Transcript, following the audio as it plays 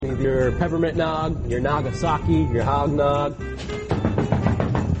your peppermint nog, your Nagasaki, your hog nog.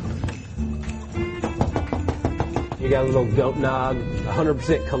 You got a little goat nog,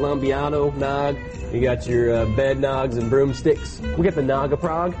 100% Colombiano nog. You got your bed nogs and broomsticks. We got the Naga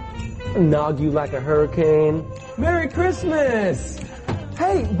Prague. Nog you like a hurricane. Merry Christmas!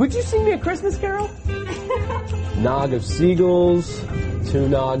 Hey, would you sing me a Christmas carol? Nog of seagulls. 2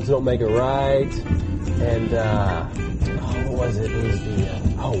 nogs don't make it right. And, what was it? It was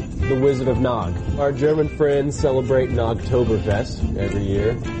the Wizard of Nog. Our German friends celebrate Nogtoberfest every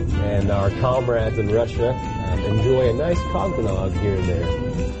year. And our comrades in Russia enjoy a nice cognog here and there.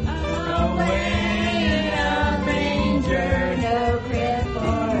 Away in a manger, no crib for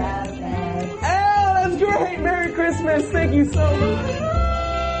a bed. Oh, that's great! Merry Christmas! Thank you so much!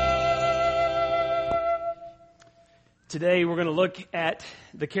 Today we're going to look at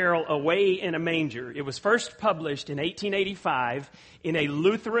the carol Away in a Manger. It was first published in 1885 in a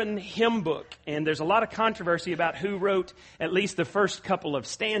Lutheran hymn book, and there's a lot of controversy about who wrote at least the first couple of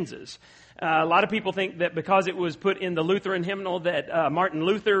stanzas. A lot of people think that because it was put in the Lutheran hymnal that Martin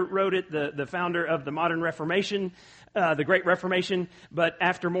Luther wrote it, the founder of the modern Reformation, the Great Reformation. But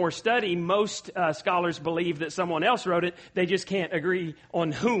after more study, most scholars believe that someone else wrote it. They just can't agree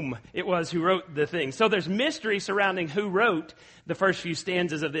on whom it was who wrote the thing. So there's mystery surrounding who wrote the first few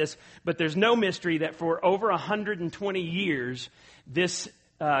stanzas of this, but there's no mystery that for over 120 years, this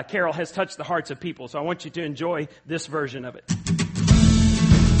carol has touched the hearts of people. So I want you to enjoy this version of it. The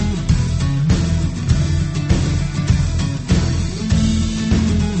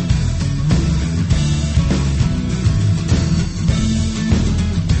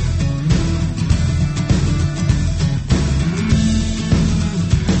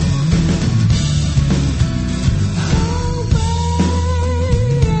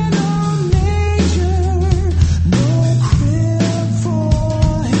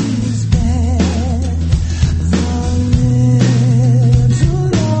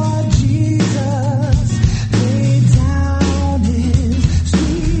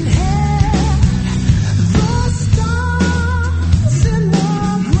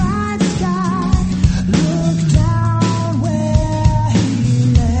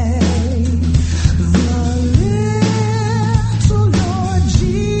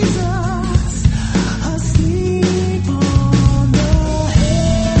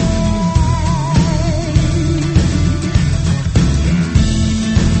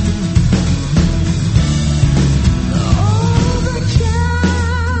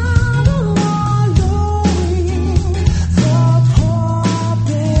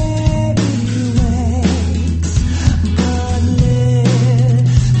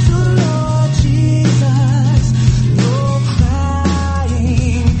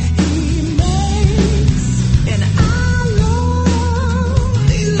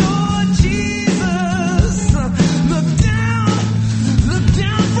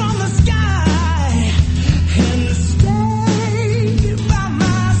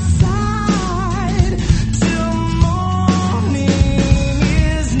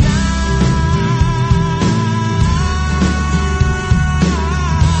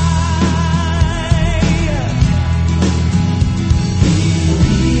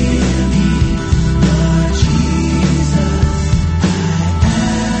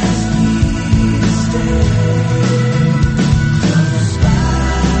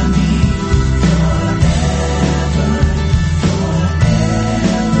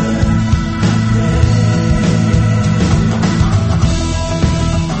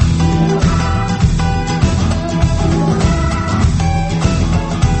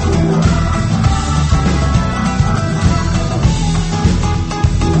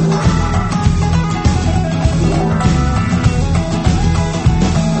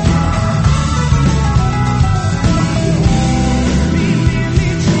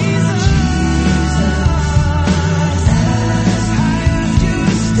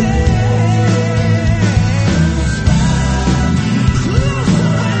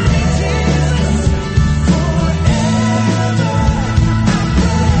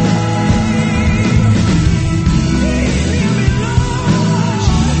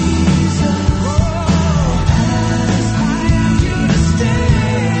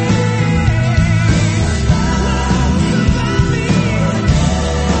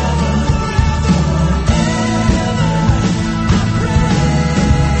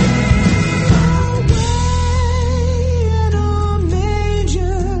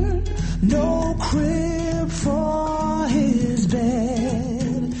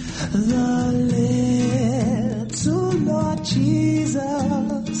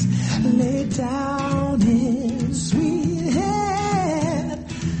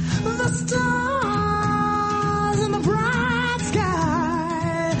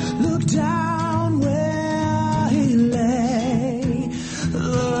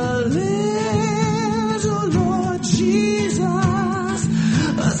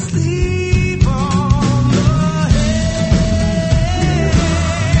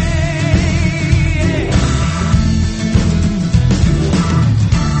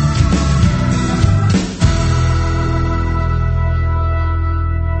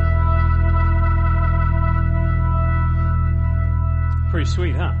pretty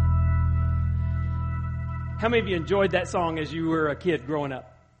sweet, huh? How many of you enjoyed that song as you were a kid growing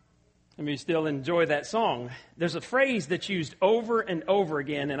up? How many of you still enjoy that song? There's a phrase that's used over and over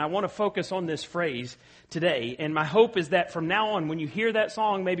again, and I want to focus on this phrase today. And my hope is that from now on, when you hear that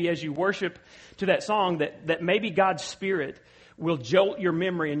song, maybe as you worship to that song, that maybe God's Spirit will jolt your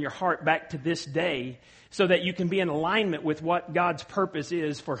memory and your heart back to this day, so that you can be in alignment with what God's purpose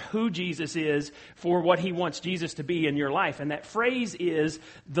is for who Jesus is, for what He wants Jesus to be in your life. And that phrase is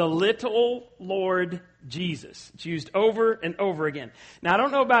the little Lord Jesus. It's used over and over again. Now, I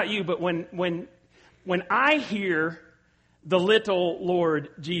don't know about you, but when I hear the little Lord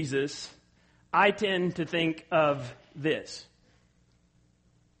Jesus, I tend to think of this.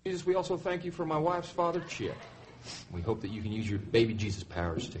 Jesus, we also thank you for my wife's father, Chip. We hope that you can use your baby Jesus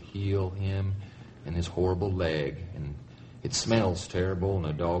powers to heal him and his horrible leg. And it smells terrible, and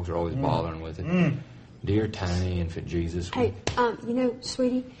the dogs are always bothering with it. Dear tiny infant Jesus. Hey,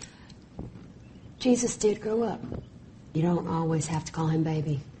 sweetie, Jesus did grow up. You don't always have to call him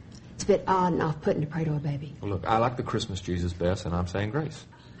baby. It's a bit odd and off-putting to pray to a baby. Well, look, I like the Christmas Jesus best, and I'm saying grace.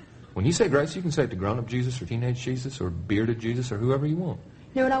 When you say grace, you can say it to grown-up Jesus or teenage Jesus or bearded Jesus or whoever you want.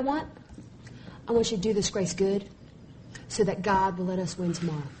 You know what I want? I want you to do this grace good so that God will let us win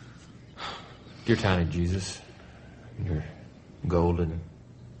tomorrow. Dear tiny Jesus, your golden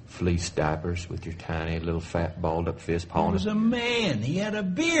fleece diapers with your tiny little fat balled up fist He pawing. was a man. He had a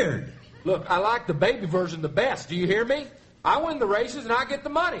beard. Look, I like the baby version the best. Do you hear me? I win the races and I get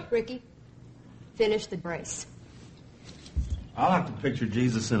the money. Ricky, finish the brace. I like to picture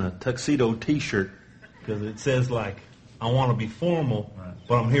Jesus in a tuxedo T-shirt because it says, like, I want to be formal,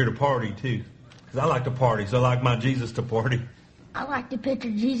 but I'm here to party, too. Because I like to party, so I like my Jesus to party. I like to picture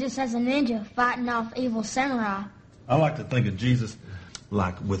Jesus as a ninja fighting off evil samurai. I like to think of Jesus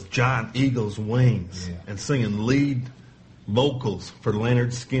like with giant eagle's wings and singing lead vocals for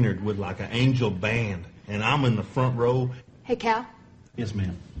Leonard Skinner with like an angel band. And I'm in the front row. Hey, Cal. Yes,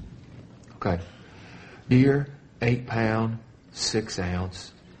 ma'am. Okay. Dear 8-pound,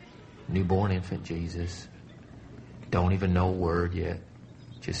 6-ounce, newborn infant Jesus, don't even know a word yet.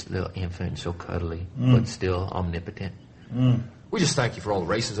 Just a little infant, so cuddly, but still omnipotent. We just thank you for all the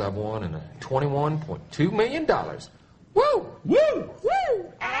races I've won and $21.2 million. Woo! Woo!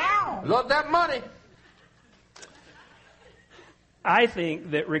 Woo! Ow! Love that money. I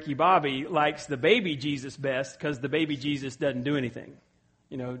think that Ricky Bobby likes the baby Jesus best because the baby Jesus doesn't do anything.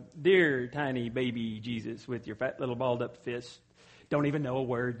 You know, dear tiny baby Jesus with your fat little balled up fist, don't even know a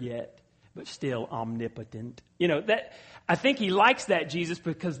word yet, but still omnipotent. You know, that I think he likes that Jesus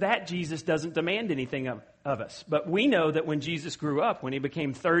because that Jesus doesn't demand anything of us. But we know that when Jesus grew up, when he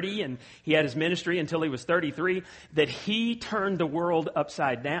became 30 and he had his ministry until he was 33, that he turned the world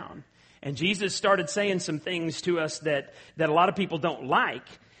upside down. And Jesus started saying some things to us that a lot of people don't like.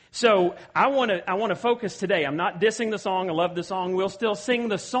 So I want to focus today. I'm not dissing the song. I love the song. We'll still sing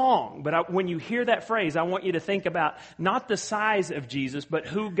the song. But when you hear that phrase, I want you to think about not the size of Jesus, but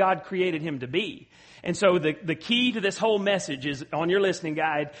who God created him to be. And so the key to this whole message is on your listening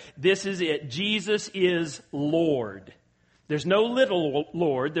guide. This is it. Jesus is Lord. There's no little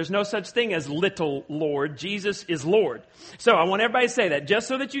Lord. There's no such thing as little Lord. Jesus is Lord. So I want everybody to say that. Just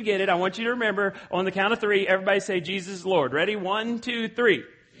so that you get it, I want you to remember on the count of 3, everybody say Jesus is Lord. Ready? 1, 2, 3.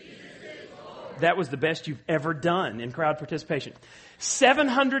 That was the best you've ever done in crowd participation.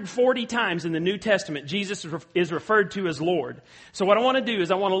 740 times in the New Testament, Jesus is referred to as Lord. So what I want to do is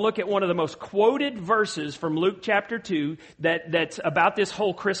I want to look at one of the most quoted verses from Luke chapter 2 that's about this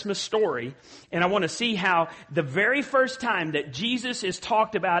whole Christmas story. And I want to see how the very first time that Jesus is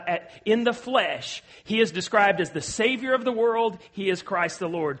talked about in the flesh, he is described as the Savior of the world. He is Christ the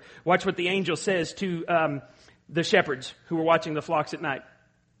Lord. Watch what the angel says to the shepherds who were watching the flocks at night.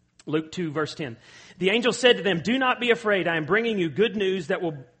 Luke 2, verse 10. The angel said to them, "Do not be afraid. I am bringing you good news that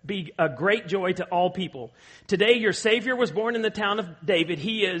will be a great joy to all people. Today your Savior was born in the town of David.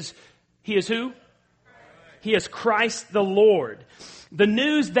 He is who? He is Christ the Lord." The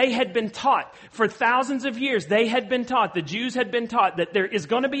news they had been taught for thousands of years. They had been taught, the Jews had been taught that there is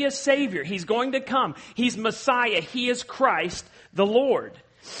going to be a Savior. He's going to come. He's Messiah. He is Christ the Lord.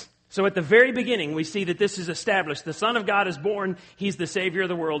 So at the very beginning, we see that this is established. The Son of God is born. He's the Savior of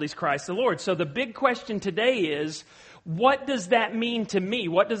the world. He's Christ the Lord. So the big question today is, what does that mean to me?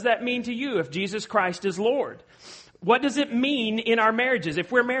 What does that mean to you if Jesus Christ is Lord? What does it mean in our marriages?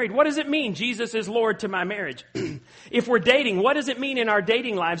 If we're married, what does it mean Jesus is Lord to my marriage? If we're dating, what does it mean in our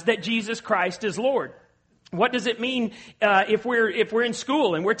dating lives that Jesus Christ is Lord? What does it mean if we're in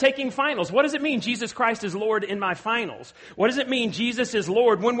school and we're taking finals? What does it mean Jesus Christ is Lord in my finals? What does it mean Jesus is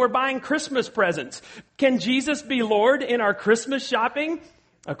Lord when we're buying Christmas presents? Can Jesus be Lord in our Christmas shopping?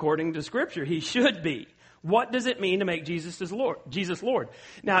 According to Scripture, He should be. What does it mean to make Jesus Lord?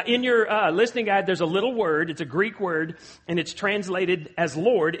 Now, in your listening guide, there's a little word. It's a Greek word, and it's translated as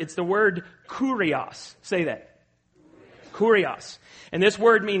Lord. It's the word kurios. Say that. Kurios. And this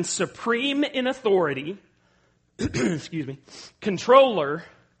word means supreme in authority. Excuse me. Controller,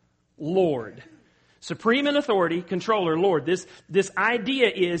 Lord. Supreme in authority, controller, Lord. This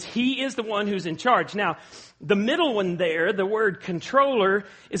idea is He is the one who's in charge. Now, the middle one there, the word controller,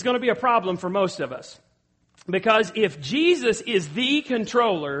 is going to be a problem for most of us. Because if Jesus is the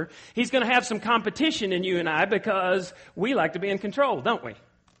controller, He's going to have some competition in you and I because we like to be in control, don't we?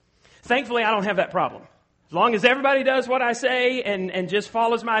 Thankfully, I don't have that problem. As long as everybody does what I say and just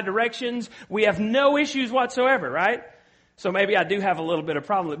follows my directions, we have no issues whatsoever, right? So maybe I do have a little bit of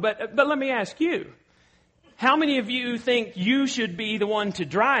problem. But let me ask you, how many of you think you should be the one to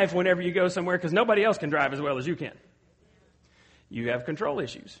drive whenever you go somewhere because nobody else can drive as well as you can? You have control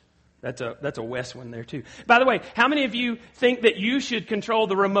issues. That's a Wes one there too. By the way, how many of you think that you should control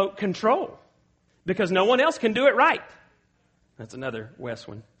the remote control because no one else can do it right? That's another Wes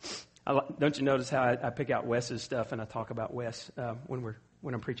one. Don't you notice how I pick out Wes's stuff and I talk about Wes when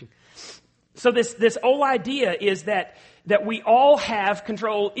I'm preaching? So this whole idea is that we all have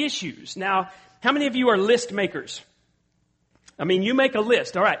control issues. Now, how many of you are list makers? I mean, you make a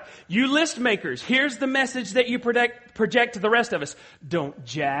list. All right. You list makers. Here's the message that you project to the rest of us. Don't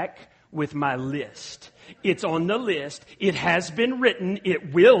jack with my list. It's on the list. It has been written.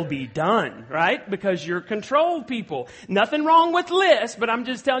 It will be done, right? Because you're control people. Nothing wrong with lists, but I'm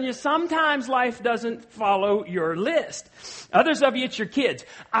just telling you, sometimes life doesn't follow your list. Others of you, it's your kids.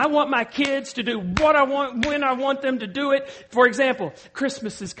 I want my kids to do what I want, when I want them to do it. For example,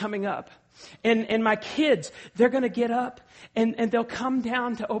 Christmas is coming up. And my kids, they're going to get up and they'll come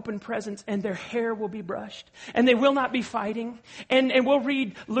down to open presents and their hair will be brushed and they will not be fighting. And we'll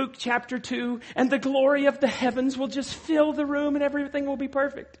read Luke chapter 2 and the glory of the heavens will just fill the room and everything will be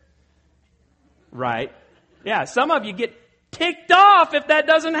perfect. Right? Yeah, some of you get ticked off if that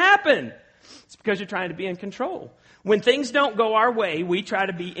doesn't happen. It's because you're trying to be in control. When things don't go our way, we try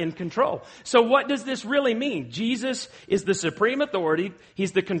to be in control. So what does this really mean? Jesus is the supreme authority.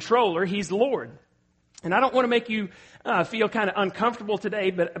 He's the controller. He's Lord. And I don't want to make you feel kind of uncomfortable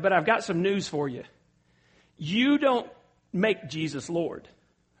today, but I've got some news for you. You don't make Jesus Lord.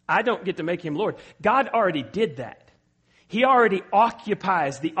 I don't get to make Him Lord. God already did that. He already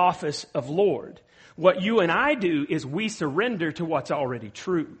occupies the office of Lord. What you and I do is we surrender to what's already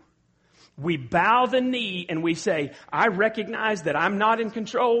true. We bow the knee and we say, I recognize that I'm not in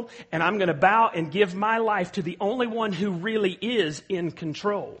control and I'm going to bow and give my life to the only one who really is in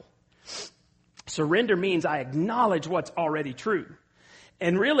control. Surrender means I acknowledge what's already true.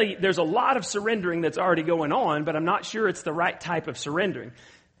 And really, there's a lot of surrendering that's already going on, but I'm not sure it's the right type of surrendering.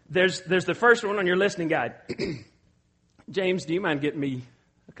 There's the first one on your listening guide. James, do you mind getting me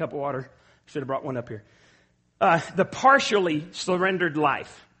a cup of water? Should have brought one up here. The partially surrendered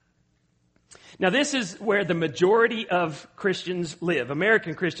life. Now, this is where the majority of Christians live,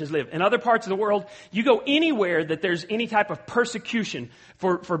 American Christians live. In other parts of the world, you go anywhere that there's any type of persecution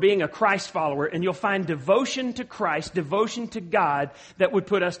for being a Christ follower, and you'll find devotion to Christ, devotion to God that would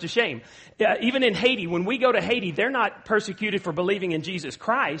put us to shame. Even in Haiti, when we go to Haiti, they're not persecuted for believing in Jesus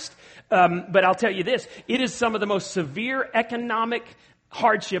Christ. But I'll tell you this, it is some of the most severe economic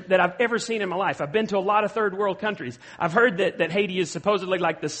hardship that I've ever seen in my life. I've been to a lot of third world countries. I've heard that Haiti is supposedly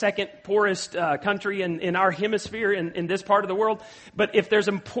like the second poorest country in our hemisphere in this part of the world. But if there's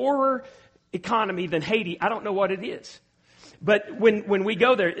a poorer economy than Haiti, I don't know what it is. But when we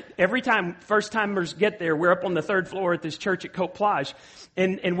go there, every time first timers get there, we're up on the third floor at this church at Cote Plage,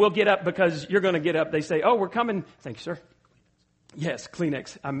 and we'll get up because you're going to get up. They say, "Oh, we're coming." Thank you, sir. Yes,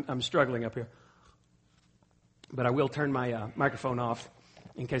 Kleenex. I'm struggling up here, but I will turn my microphone off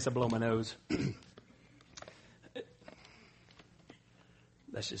in case I blow my nose.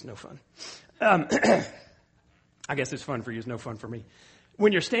 That's just no fun. I guess it's fun for you. It's no fun for me.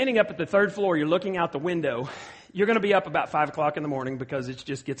 When you're standing up at the third floor, you're looking out the window. You're going to be up about 5 o'clock in the morning because it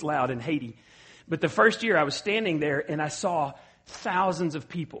just gets loud in Haiti. But the first year I was standing there and I saw thousands of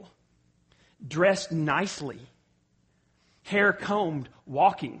people dressed nicely, hair combed,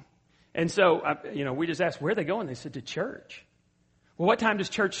 walking. And so, we just asked, where are they going? They said, to church. Well, what time does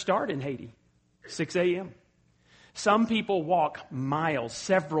church start in Haiti? 6 a.m. Some people walk miles,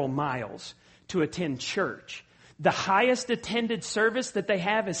 several miles, to attend church. The highest attended service that they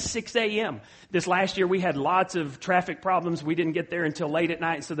have is 6 a.m. This last year we had lots of traffic problems. We didn't get there until late at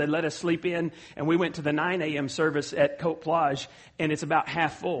night, so they let us sleep in, and we went to the 9 a.m. service at Cote Plage, and it's about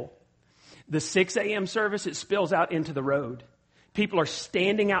half full. The 6 a.m. service, it spills out into the road. People are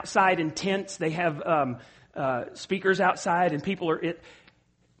standing outside in tents. They have speakers outside, and people are...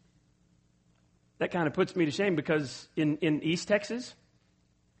 That kind of puts me to shame, because in East Texas,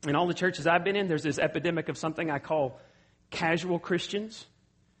 in all the churches I've been in, there's this epidemic of something I call casual Christians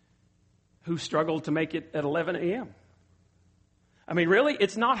who struggle to make it at 11 a.m. I mean, really,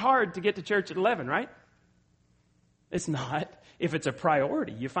 it's not hard to get to church at 11, right? It's not. If it's a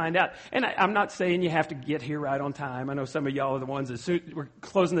priority, you find out. And I'm not saying you have to get here right on time. I know some of y'all are the ones that we're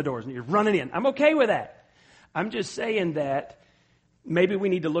closing the doors and you're running in. I'm okay with that. I'm just saying that maybe we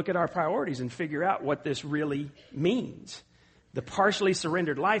need to look at our priorities and figure out what this really means. The partially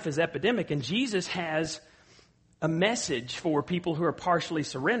surrendered life is epidemic, and Jesus has a message for people who are partially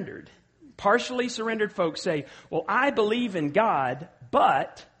surrendered. Partially surrendered folks say, well, I believe in God,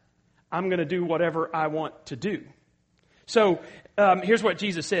 but I'm going to do whatever I want to do. So here's what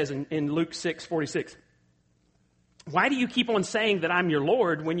Jesus says in Luke 6:46. Why do you keep on saying that I'm your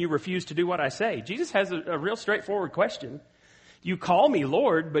Lord when you refuse to do what I say? Jesus has a real straightforward question. You call me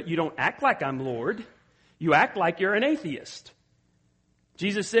Lord, but you don't act like I'm Lord. You act like you're an atheist.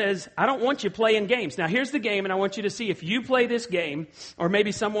 Jesus says, I don't want you playing games. Now, here's the game, and I want you to see if you play this game, or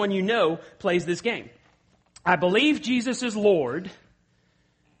maybe someone you know plays this game. I believe Jesus is Lord.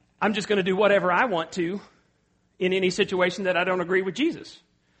 I'm just going to do whatever I want to in any situation that I don't agree with Jesus.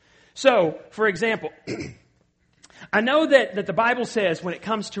 So, for example, I know that the Bible says when it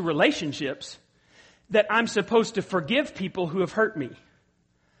comes to relationships that I'm supposed to forgive people who have hurt me.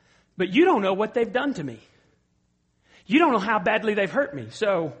 But you don't know what they've done to me. You don't know how badly they've hurt me.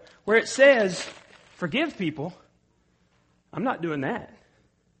 So where it says, forgive people, I'm not doing that.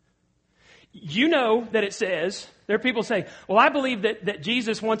 You know that it says, there are people say, well, I believe that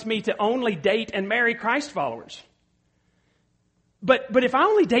Jesus wants me to only date and marry Christ followers. But if I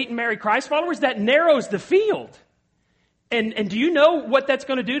only date and marry Christ followers, that narrows the field. And do you know what that's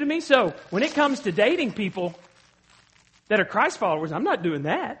going to do to me? So when it comes to dating people that are Christ followers, I'm not doing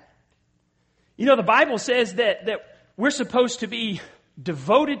that. You know, the Bible says that we're supposed to be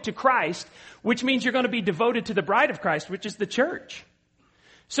devoted to Christ, which means you're going to be devoted to the bride of Christ, which is the church.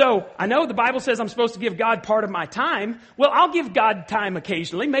 So I know the Bible says I'm supposed to give God part of my time. Well, I'll give God time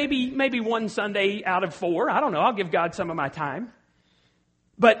occasionally, maybe one Sunday out of 4. I don't know. I'll give God some of my time.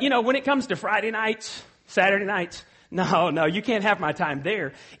 But, you know, when it comes to Friday nights, Saturday nights, no, you can't have my time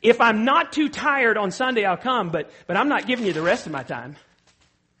there. If I'm not too tired on Sunday, I'll come, but I'm not giving you the rest of my time.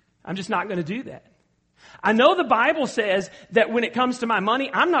 I'm just not going to do that. I know the Bible says that when it comes to my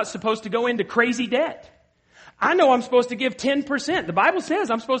money, I'm not supposed to go into crazy debt. I know I'm supposed to give 10%. The Bible says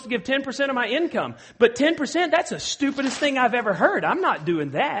I'm supposed to give 10% of my income. But 10%, that's the stupidest thing I've ever heard. I'm not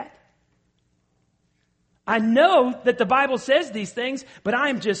doing that. I know that the Bible says these things, but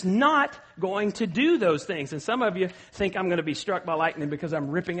I'm just not going to do those things. And some of you think I'm going to be struck by lightning because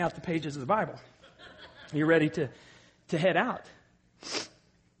I'm ripping out the pages of the Bible. You're ready to head out.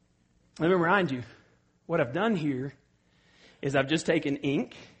 Let me remind you, what I've done here is I've just taken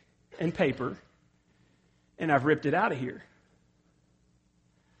ink and paper and I've ripped it out of here.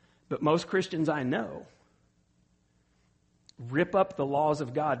 But most Christians I know rip up the laws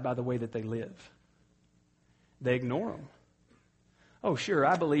of God by the way that they live. They ignore them. Oh, sure,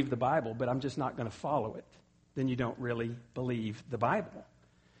 I believe the Bible, but I'm just not going to follow it. Then you don't really believe the Bible.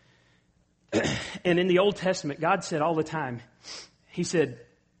 And in the Old Testament, God said all the time, He said,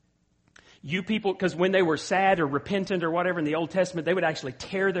 you people, because when they were sad or repentant or whatever in the Old Testament, they would actually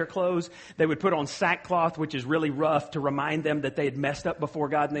tear their clothes. They would put on sackcloth, which is really rough, to remind them that they had messed up before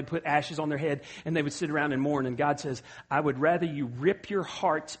God, and they'd put ashes on their head, and they would sit around and mourn. And God says, I would rather you rip your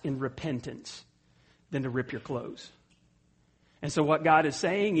hearts in repentance than to rip your clothes. And so what God is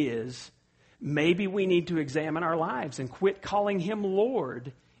saying is, maybe we need to examine our lives and quit calling Him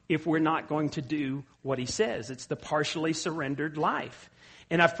Lord if we're not going to do what He says. It's the partially surrendered life.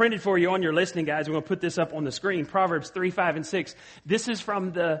 And I've printed for you on your listening guides. We're going to put this up on the screen. Proverbs 3, 5, and 6. This is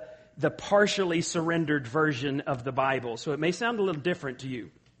from the partially surrendered version of the Bible. So it may sound a little different to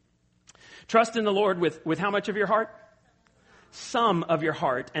you. Trust in the Lord with how much of your heart? Some of your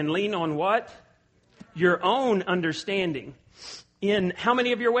heart. And lean on what? Your own understanding. In how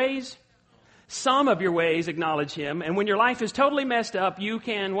many of your ways? Some of your ways acknowledge Him. And when your life is totally messed up, you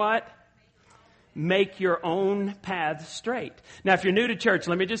can what? make your own path straight. Now, if you're new to church,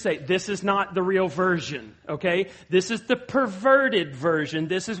 let me just say, this is not the real version, okay? This is the perverted version.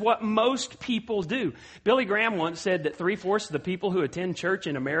 This is what most people do. Billy Graham once said that 3/4 of the people who attend church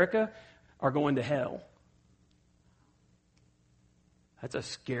in America are going to hell. That's a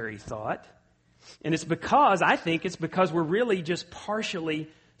scary thought. And I think it's because we're really just partially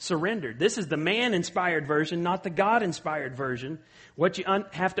surrendered. This is the man-inspired version, not the God-inspired version. What you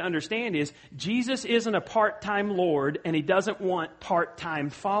have to understand is Jesus isn't a part-time Lord, and He doesn't want part-time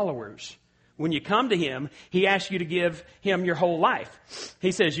followers. When you come to Him, He asks you to give Him your whole life.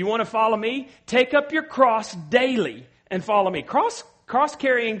 He says, you want to follow me? Take up your cross daily and follow me.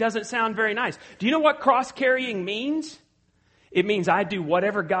 Cross-carrying doesn't sound very nice. Do you know what cross-carrying means? It means I do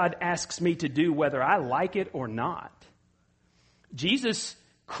whatever God asks me to do, whether I like it or not. Jesus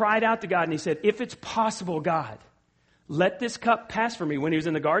cried out to God and He said, if it's possible, God, let this cup pass from me, when He was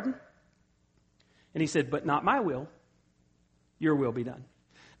in the garden. And He said, but not my will, your will be done.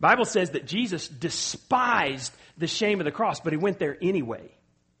 The Bible says that Jesus despised the shame of the cross, but He went there anyway.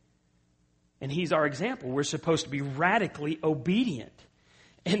 And He's our example. We're supposed to be radically obedient.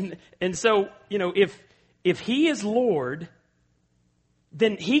 And so, if He is Lord,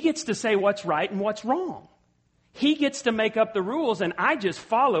 then He gets to say what's right and what's wrong. He gets to make up the rules, and I just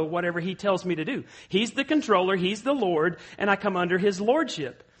follow whatever He tells me to do. He's the controller, He's the Lord, and I come under His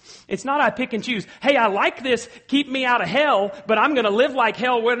lordship. It's not I pick and choose. Hey, I like this, keep me out of hell, but I'm going to live like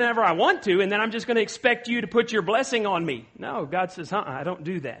hell whenever I want to, and then I'm just going to expect you to put your blessing on me. No, God says, I don't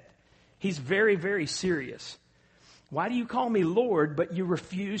do that. He's very, very serious. Why do you call me Lord, but you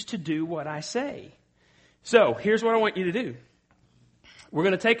refuse to do what I say? So, here's what I want you to do. We're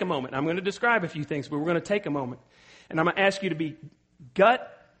going to take a moment. I'm going to describe a few things, but we're going to take a moment. And I'm going to ask you to be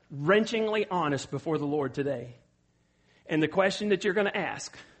gut-wrenchingly honest before the Lord today. And the question that you're going to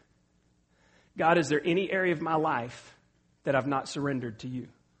ask, God, is there any area of my life that I've not surrendered to you?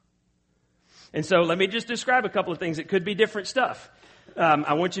 And so let me just describe a couple of things. It could be different stuff.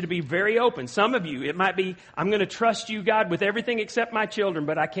 I want you to be very open. Some of you, it might be, I'm going to trust you, God, with everything except my children,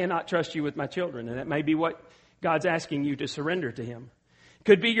 but I cannot trust you with my children. And that may be what God's asking you to surrender to Him.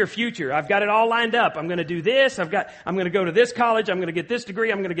 Could be your future. I've got it all lined up. I'm going to do this. I'm going to go to this college. I'm going to get this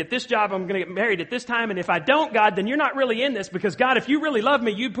degree. I'm going to get this job. I'm going to get married at this time. And if I don't, God, then you're not really in this, because God, if you really love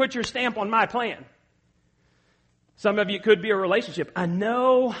me, you put your stamp on my plan. Some of you, it could be a relationship. I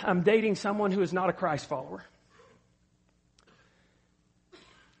know I'm dating someone who is not a Christ follower,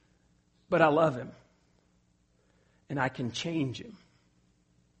 but I love him and I can change him.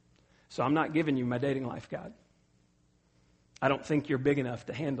 So I'm not giving you my dating life, God. I don't think you're big enough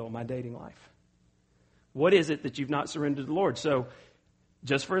to handle my dating life. What is it that you've not surrendered to the Lord? So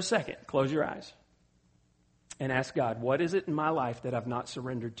just for a second, close your eyes and ask God, what is it in my life that I've not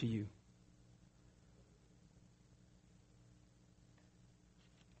surrendered to you?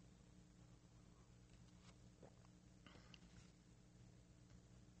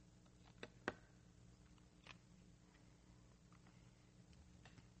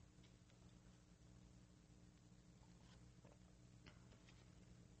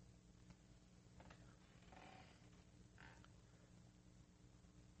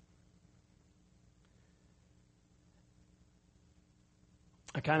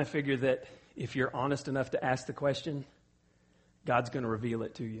 I kind of figure that if you're honest enough to ask the question, God's going to reveal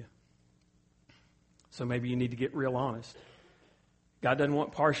it to you. So maybe you need to get real honest. God doesn't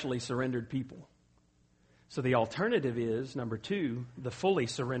want partially surrendered people. So the alternative is, number 2, the fully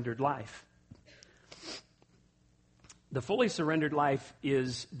surrendered life. The fully surrendered life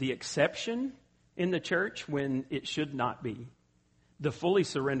is the exception in the church when it should not be. The fully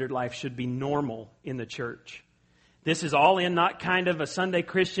surrendered life should be normal in the church. This is all in, not kind of a Sunday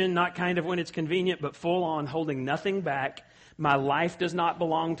Christian, not kind of when it's convenient, but full on, holding nothing back. My life does not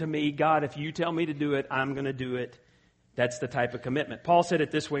belong to me. God, if you tell me to do it, I'm going to do it. That's the type of commitment. Paul said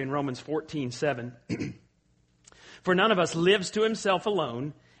it this way in Romans 14:7. For none of us lives to himself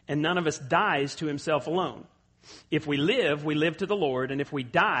alone, and none of us dies to himself alone. If we live to the Lord, and if we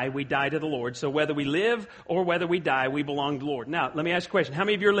die to the Lord. So whether we live or whether we die, we belong to the Lord. Now, let me ask you a question. How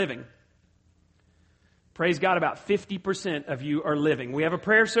many of you are living? Praise God, about 50% of you are living. We have a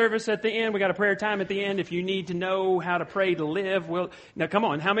prayer service at the end. We got a prayer time at the end. If you need to know how to pray to live, now come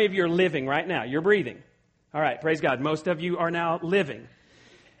on. How many of you are living right now? You're breathing. All right, praise God. Most of you are now living.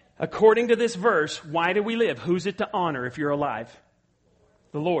 According to this verse, why do we live? Who's it to honor if you're alive?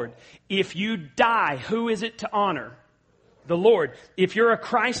 The Lord. If you die, who is it to honor? The Lord. If you're a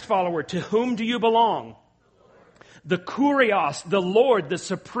Christ follower, to whom do you belong? The Kurios, the Lord, the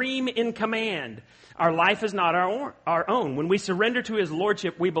supreme in command. Our life is not our own. When we surrender to His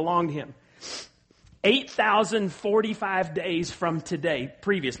Lordship, we belong to Him. 8,045 days from today,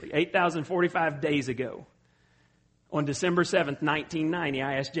 previously, 8,045 days ago, on December 7th, 1990,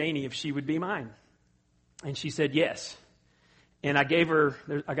 I asked Janie if she would be mine. And she said yes. And I gave her,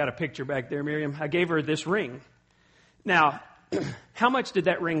 I got a picture back there, Miriam. I gave her this ring. Now, how much did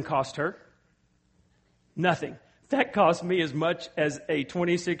that ring cost her? Nothing. That cost me as much as a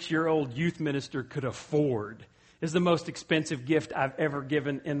 26-year-old youth minister could afford. It's the most expensive gift I've ever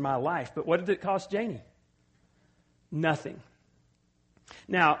given in my life. But what did it cost Janie? Nothing.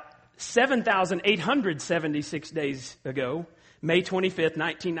 Now, 7,876 days ago, May 25th,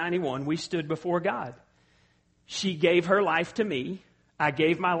 1991, we stood before God. She gave her life to me. I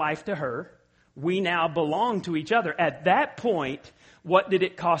gave my life to her. We now belong to each other. At that point, what did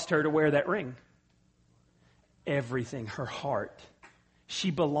it cost her to wear that ring? Everything, her heart. She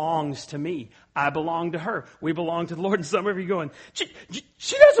belongs to me. I belong to her. We belong to the Lord. And some of you going,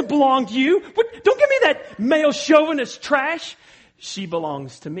 she doesn't belong to you. Don't give me that male chauvinist trash. She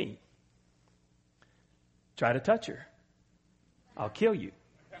belongs to me. Try to touch her. I'll kill you.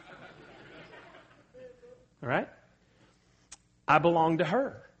 All right? I belong to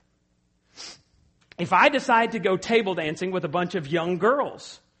her. If I decide to go table dancing with a bunch of young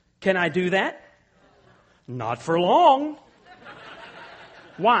girls, can I do that? Not for long.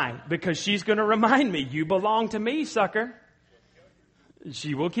 Why? Because she's going to remind me, you belong to me, sucker.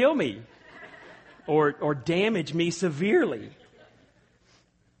 She will kill me or damage me severely.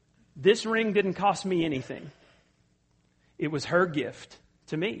 This ring didn't cost me anything. It was her gift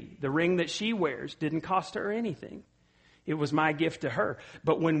to me. The ring that she wears didn't cost her anything. It was my gift to her.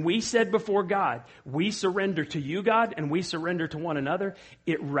 But when we said before God, we surrender to you, God, and we surrender to one another,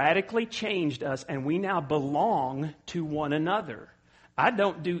 it radically changed us, and we now belong to one another. I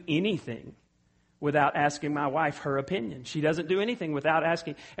don't do anything without asking my wife her opinion. She doesn't do anything without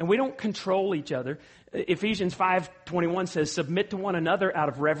asking. And we don't control each other. Ephesians 5:21 says, submit to one another out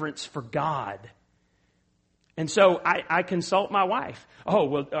of reverence for God. And so I consult my wife. Oh,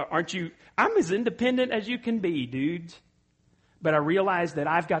 well, aren't you? I'm as independent as you can be, dudes. But I realize that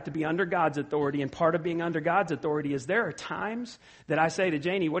I've got to be under God's authority, and part of being under God's authority is there are times that I say to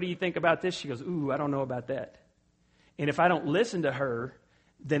Janie, what do you think about this? She goes, ooh, I don't know about that. And if I don't listen to her,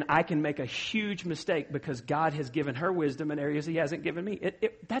 then I can make a huge mistake because God has given her wisdom in areas He hasn't given me.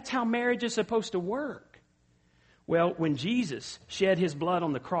 That's how marriage is supposed to work. Well, when Jesus shed His blood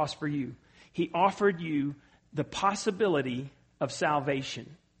on the cross for you, He offered you the possibility of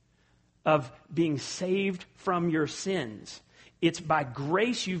salvation, of being saved from your sins. It's by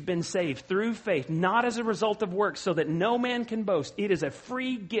grace you've been saved through faith, not as a result of works, so that no man can boast. It is a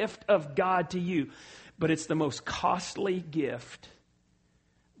free gift of God to you, but it's the most costly gift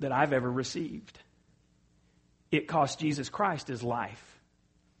that I've ever received. It cost Jesus Christ His life.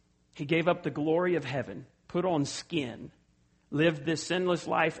 He gave up the glory of heaven, put on skin, lived this sinless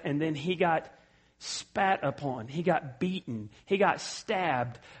life, and then He got spat upon. He got beaten. He got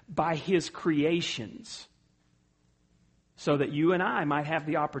stabbed by His creations so that you and I might have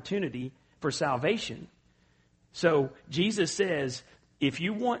the opportunity for salvation. So Jesus says, if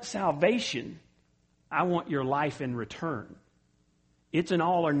you want salvation, I want your life in return. It's an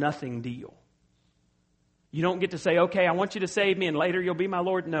all or nothing deal. You don't get to say, okay, I want you to save me and later you'll be my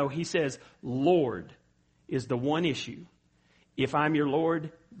Lord. No, He says, Lord is the one issue. If I'm your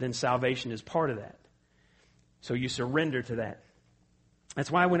Lord, then salvation is part of that. So you surrender to that.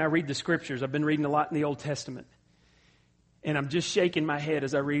 That's why when I read the Scriptures, I've been reading a lot in the Old Testament. And I'm just shaking my head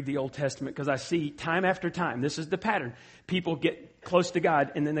as I read the Old Testament because I see time after time, this is the pattern. People get close to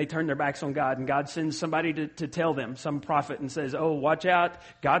God and then they turn their backs on God, and God sends somebody to tell them, some prophet, and says, oh, watch out.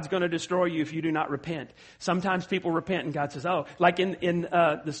 God's going to destroy you if you do not repent. Sometimes people repent and God says, oh, like in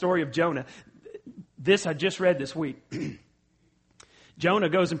the story of Jonah. This I just read this week. Jonah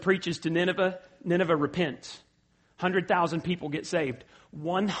goes and preaches to Nineveh. Nineveh repents. 100,000 people get saved.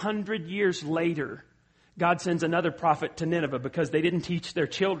 100 years later, God sends another prophet to Nineveh because they didn't teach their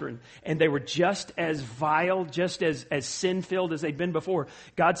children. And they were just as vile, just as sin-filled as they'd been before.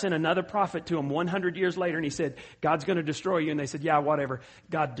 God sent another prophet to them 100 years later, and He said, God's going to destroy you. And they said, yeah, whatever.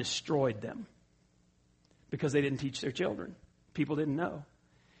 God destroyed them because they didn't teach their children. People didn't know.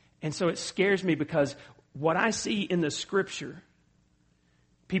 And so it scares me because what I see in the Scripture,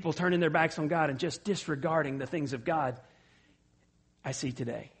 people turning their backs on God and just disregarding the things of God, I see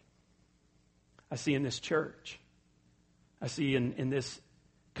today. I see in this church. I see in this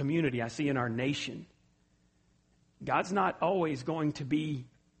community. I see in our nation. God's not always going to be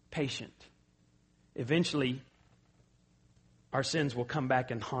patient. Eventually, our sins will come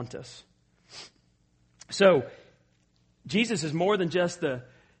back and haunt us. So, Jesus is more than just the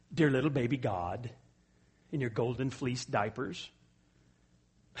dear little baby God. in your golden fleece diapers.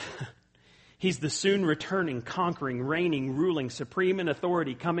 He's the soon returning, conquering, reigning, ruling, supreme in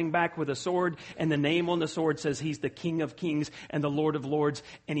authority, coming back with a sword, and the name on the sword says he's the King of Kings and the Lord of Lords,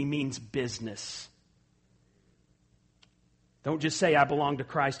 and he means business. Don't just say, I belong to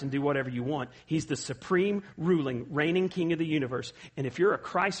Christ and do whatever you want. He's the supreme, ruling, reigning King of the universe. And if you're a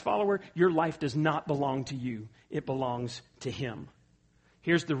Christ follower, your life does not belong to you. It belongs to him.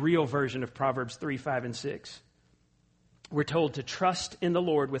 Here's the real version of Proverbs 3, 5, and 6. We're told to trust in the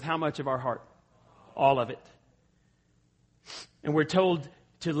Lord with how much of our heart? All of it. And we're told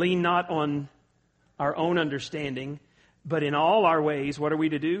to lean not on our own understanding, but in all our ways, what are we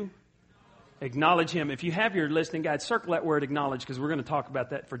to do? Acknowledge him. If you have your listening guide, circle that word acknowledge, because we're going to talk about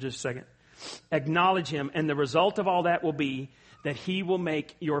that for just a second. Acknowledge him, and the result of all that will be that he will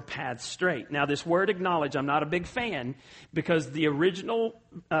make your path straight. Now, this word acknowledge, I'm not a big fan, because the original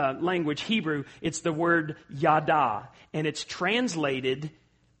language, Hebrew, it's the word yada, and it's translated,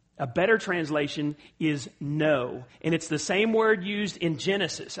 a better translation is know. And it's the same word used in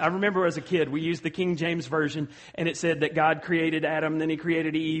Genesis. I remember as a kid, we used the King James Version, and it said that God created Adam, then he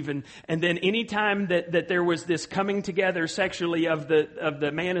created Eve. And then any time that there was this coming together sexually of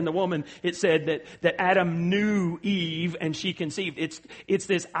the man and the woman, it said that Adam knew Eve and she conceived. It's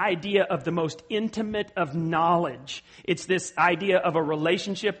this idea of the most intimate of knowledge. It's this idea of a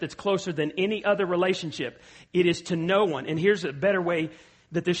relationship that's closer than any other relationship. It is to know one. And here's a better way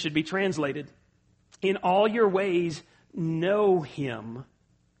that this should be translated. In all your ways, know him,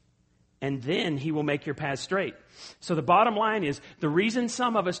 and then he will make your path straight. So the bottom line is, the reason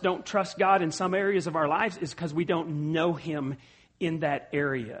some of us don't trust God in some areas of our lives is because we don't know him in that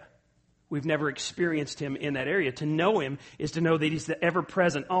area. We've never experienced him in that area. To know him is to know that he's the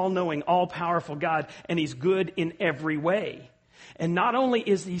ever-present, all-knowing, all-powerful God, and he's good in every way. And not only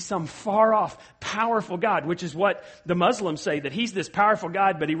is he some far-off, powerful God, which is what the Muslims say, that he's this powerful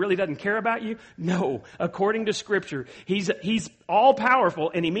God, but he really doesn't care about you. No, according to Scripture, he's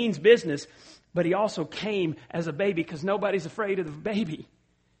all-powerful and he means business, but he also came as a baby because nobody's afraid of the baby.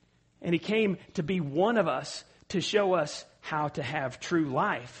 And he came to be one of us to show us how to have true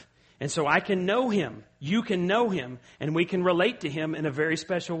life. And so I can know him, you can know him, and we can relate to him in a very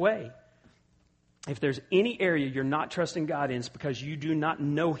special way. If there's any area you're not trusting God in, it's because you do not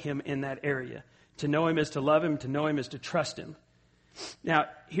know him in that area. To know him is to love him. To know him is to trust him. Now,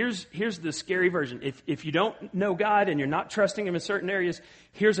 here's the scary version. If you don't know God and you're not trusting him in certain areas,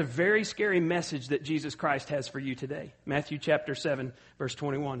 here's a very scary message that Jesus Christ has for you today. Matthew chapter 7, verse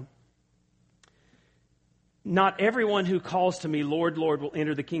 21. Not everyone who calls to me, Lord, Lord, will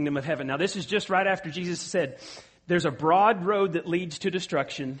enter the kingdom of heaven. Now, this is just right after Jesus said, there's a broad road that leads to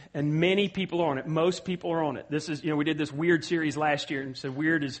destruction, and many people are on it. Most people are on it. This is, we did this weird series last year and said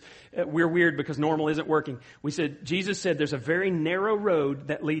we're weird because normal isn't working. Jesus said there's a very narrow road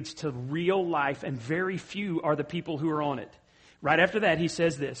that leads to real life, and very few are the people who are on it. Right after that, he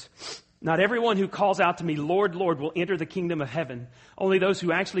says this. Not everyone who calls out to me, Lord, Lord, will enter the kingdom of heaven. Only those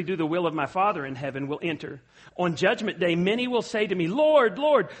who actually do the will of my Father in heaven will enter. On judgment day, many will say to me, Lord,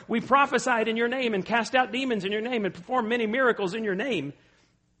 Lord, we prophesied in your name and cast out demons in your name and performed many miracles in your name.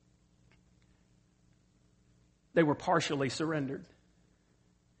 They were partially surrendered.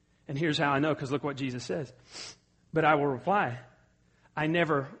 And here's how I know, because look what Jesus says. But I will reply,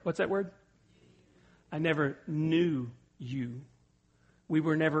 what's that word? I never knew you. We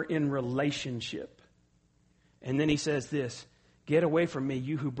were never in relationship. And then he says this, get away from me,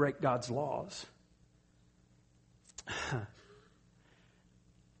 you who break God's laws.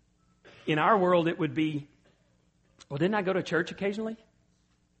 In our world, it would be, well, didn't I go to church occasionally?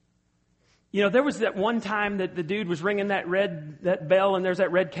 There was that one time that the dude was ringing that bell, and there's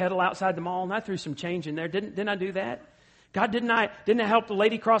that red kettle outside the mall, and I threw some change in there. Didn't I do that? God, didn't I help the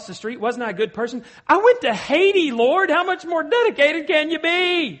lady cross the street? Wasn't I a good person? I went to Haiti, Lord. How much more dedicated can you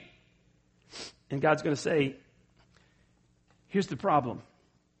be? And God's going to say, here's the problem.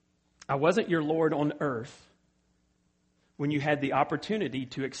 I wasn't your Lord on earth when you had the opportunity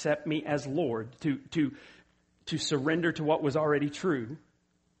to accept me as Lord, to surrender to what was already true.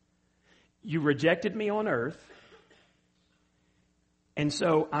 You rejected me on earth, and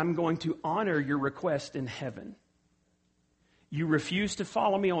so I'm going to honor your request in heaven. You refuse to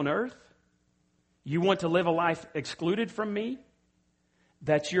follow me on earth? You want to live a life excluded from me?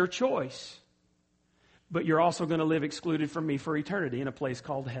 That's your choice. But you're also going to live excluded from me for eternity in a place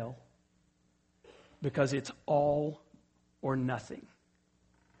called hell. Because it's all or nothing.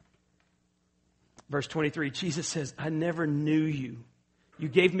 Verse 23, Jesus says, I never knew you. You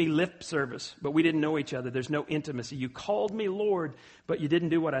gave me lip service, but we didn't know each other. There's no intimacy. You called me Lord, but you didn't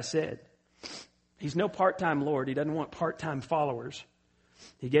do what I said. He's no part-time Lord. He doesn't want part-time followers.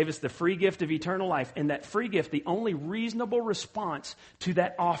 He gave us the free gift of eternal life. And that free gift, the only reasonable response to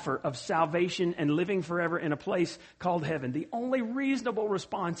that offer of salvation and living forever in a place called heaven, the only reasonable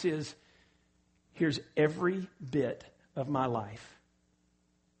response is, here's every bit of my life.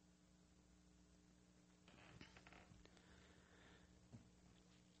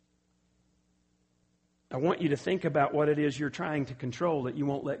 I want you to think about what it is you're trying to control that you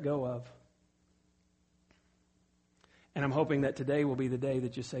won't let go of. And I'm hoping that today will be the day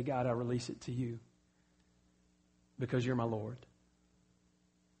that you say, God, I release it to you because you're my Lord.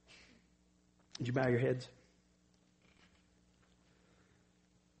 Would you bow your heads?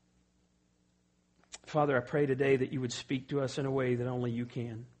 Father, I pray today that you would speak to us in a way that only you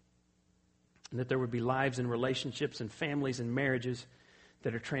can. And that there would be lives and relationships and families and marriages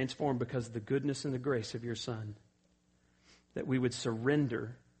that are transformed because of the goodness and the grace of your Son. That we would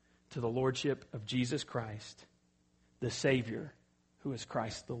surrender to the Lordship of Jesus Christ, the Savior, who is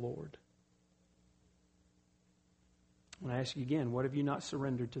Christ the Lord. When I ask you again, what have you not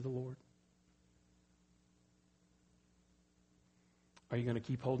surrendered to the Lord? Are you going to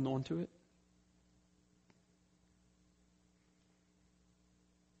keep holding on to it?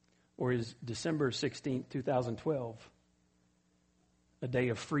 Or is December 16th, 2012 a day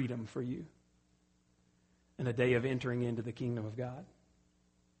of freedom for you and a day of entering into the kingdom of God?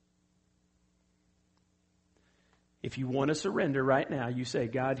 If you want to surrender right now, you say,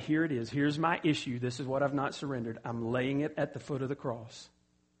 God, here it is. Here's my issue. This is what I've not surrendered. I'm laying it at the foot of the cross.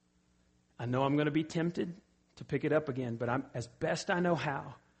 I know I'm going to be tempted to pick it up again, but as best I know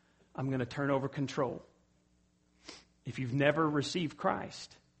how, I'm going to turn over control. If you've never received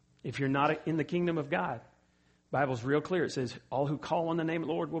Christ, if you're not in the kingdom of God, the Bible's real clear. It says, all who call on the name of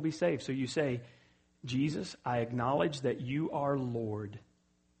the Lord will be saved. So you say, Jesus, I acknowledge that you are Lord.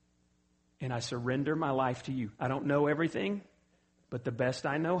 And I surrender my life to you. I don't know everything, but the best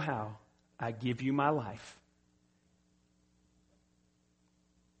I know how, I give you my life.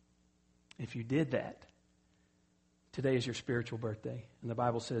 If you did that, today is your spiritual birthday. And the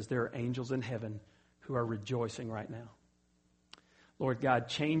Bible says there are angels in heaven who are rejoicing right now. Lord God,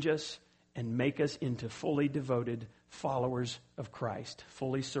 change us and make us into fully devoted followers of Christ,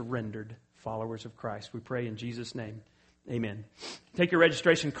 fully surrendered followers of Christ. We pray in Jesus' name. Amen. Take your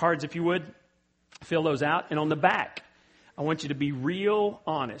registration cards, if you would. Fill those out. And on the back, I want you to be real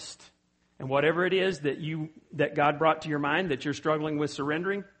honest. And whatever it is that God brought to your mind that you're struggling with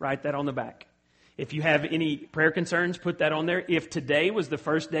surrendering, write that on the back. If you have any prayer concerns, put that on there. If today was the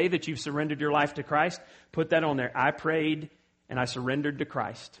first day that you've surrendered your life to Christ, put that on there. I prayed and I surrendered to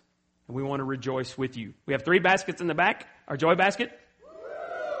Christ. And we want to rejoice with you. We have 3 baskets in the back. Our joy basket.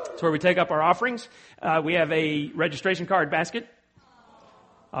 It's where we take up our offerings. We have a registration card basket.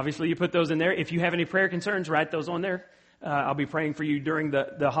 Obviously, you put those in there. If you have any prayer concerns, write those on there. I'll be praying for you during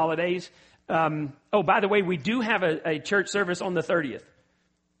the holidays. By the way, we do have a church service on the 30th.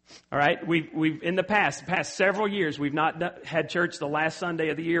 All right, we've in the past several years, we've not had church the last Sunday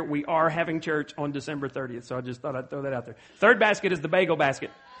of the year. We are having church on December 30th, so I just thought I'd throw that out there. 3rd basket is the bagel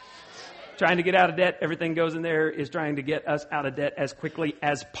basket. Trying to get out of debt. Everything goes in there is trying to get us out of debt as quickly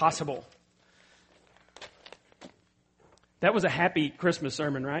as possible. That was a happy Christmas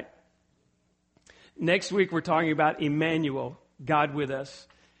sermon, right? Next week, we're talking about Emmanuel, God with us,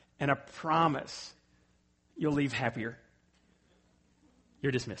 and a promise you'll leave happier.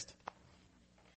 You're dismissed.